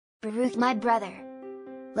Biruk, my brother.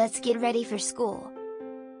 Let's get ready for school.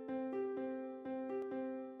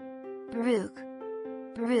 Biruk.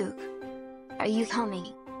 Biruk. Are you coming?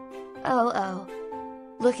 Oh.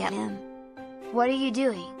 Look at him. What are you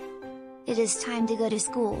doing? It is time to go to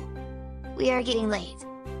school. We are getting late.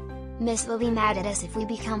 Miss will be mad at us if we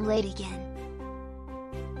become late again.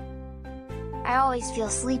 I always feel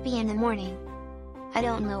sleepy in the morning. I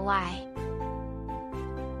don't know why.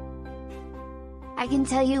 I can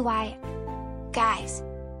tell you why. Guys!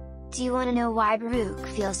 Do you want to know why Biruk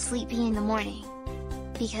feels sleepy in the morning?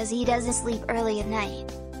 Because he doesn't sleep early at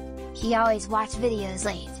night. He always watch videos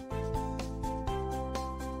late.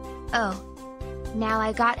 Oh! Now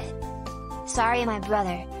I got it. Sorry my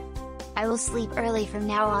brother. I will sleep early from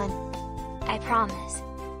now on. I promise.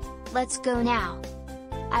 Let's go now.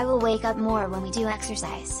 I will wake up more when we do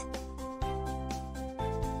exercise.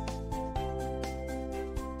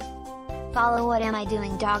 Follow what am I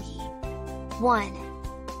doing, doggy? 1,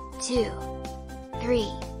 2, 3,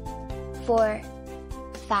 4,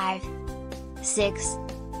 5, 6,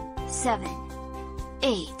 7,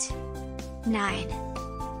 8, 9,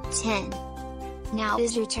 10. Now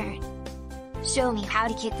is your turn. Show me how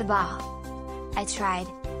to kick the ball. I tried.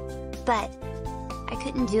 But I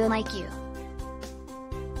couldn't do it like you.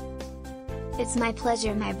 It's my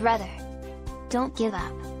pleasure, my brother. Don't give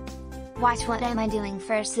up. Watch what am I doing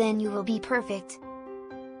first, then you will be perfect.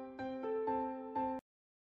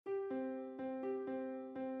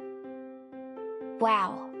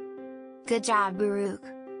 Wow! Good job, Biruk.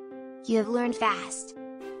 You have learned fast.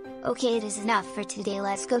 Okay, it is enough for today.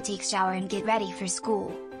 Let's go take a shower and get ready for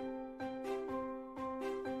school.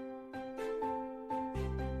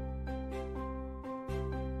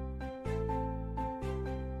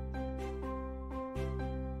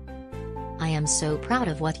 I am so proud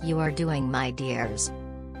of what you are doing, my dears.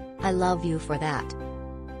 I love you for that.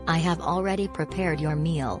 I have already prepared your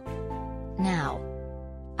meal. Now,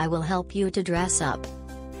 I will help you to dress up.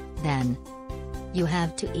 Then, you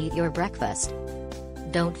have to eat your breakfast.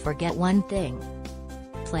 Don't forget one thing.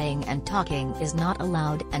 Playing and talking is not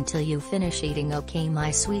allowed until you finish eating, okay,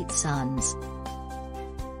 my sweet sons?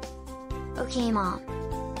 Okay, Mom.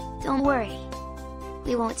 Don't worry.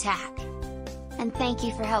 We won't tack. And thank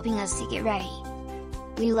you for helping us to get ready.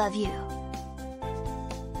 We love you.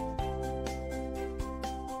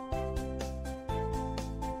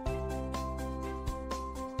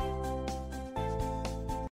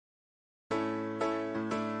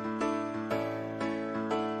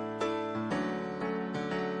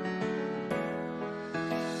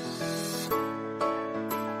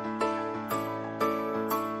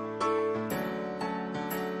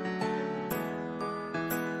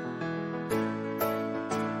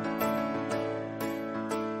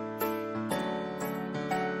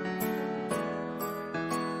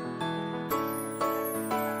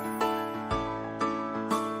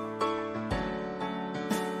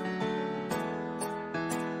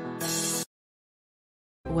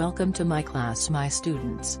 Welcome to my class, my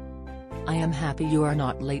students. I am happy you are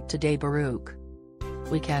not late today, Biruk.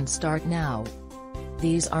 We can start now.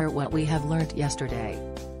 These are what we have learnt yesterday.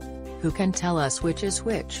 Who can tell us which is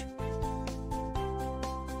which?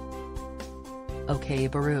 Okay,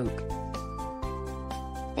 Biruk.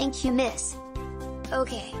 Thank you, Miss.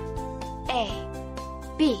 Okay.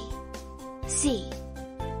 A, B, C,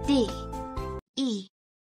 D, E.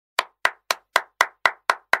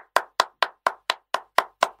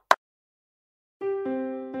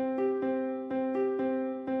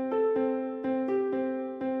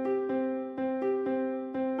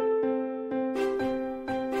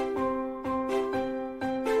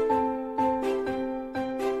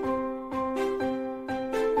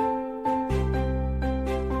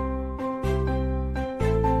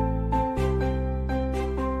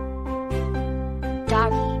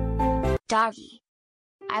 Doggy.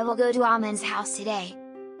 I will go to Aman's house today.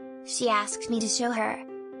 She asked me to show her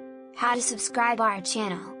how to subscribe our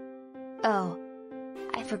channel. Oh,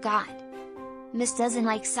 I forgot. Miss doesn't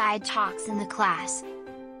like side talks in the class.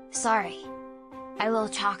 Sorry. I will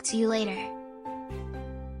talk to you later.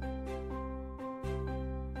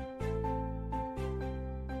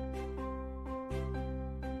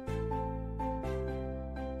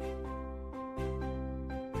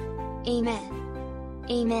 Amen.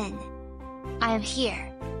 Amen. I am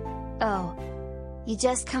here. Oh. You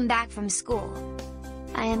just come back from school.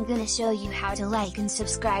 I am gonna show you how to like and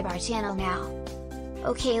subscribe our channel now.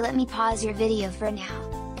 Okay, let me pause your video for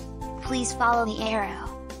now. Please follow the arrow.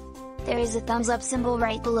 There is a thumbs up symbol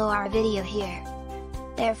right below our video here.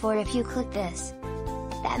 Therefore, if you click this,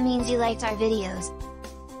 that means you liked our videos.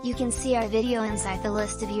 You can see our video inside the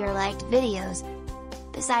list of your liked videos.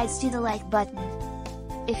 Besides to the like button.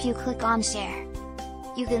 If you click on share,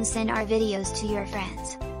 you can send our videos to your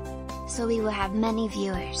friends. So we will have many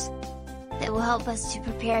viewers. That will help us to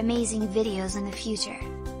prepare amazing videos in the future.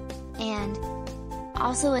 And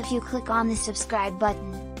also if you click on the subscribe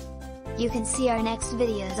button, you can see our next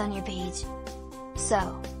videos on your page.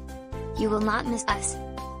 So you will not miss us.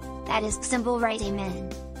 That is simple, right? Amen.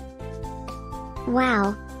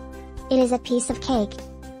 Wow! It is a piece of cake.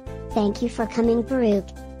 Thank you for coming, BIRUK.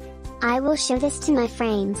 I will show this to my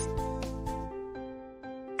friends.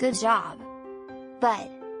 Good job! But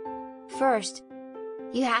first,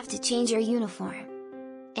 you have to change your uniform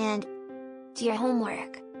and do your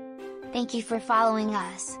homework. Thank you for following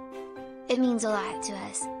us. It means a lot to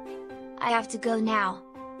us. I have to go now.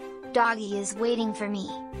 Doggy is waiting for me.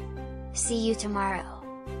 See you tomorrow.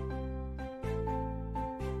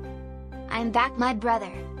 I'm back, my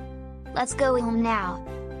brother. Let's go home now.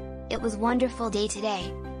 It was wonderful day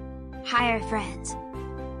today. Hi, our friends.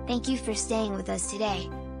 Thank you for staying with us today.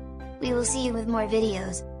 We will see you with more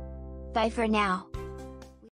videos. Bye for now.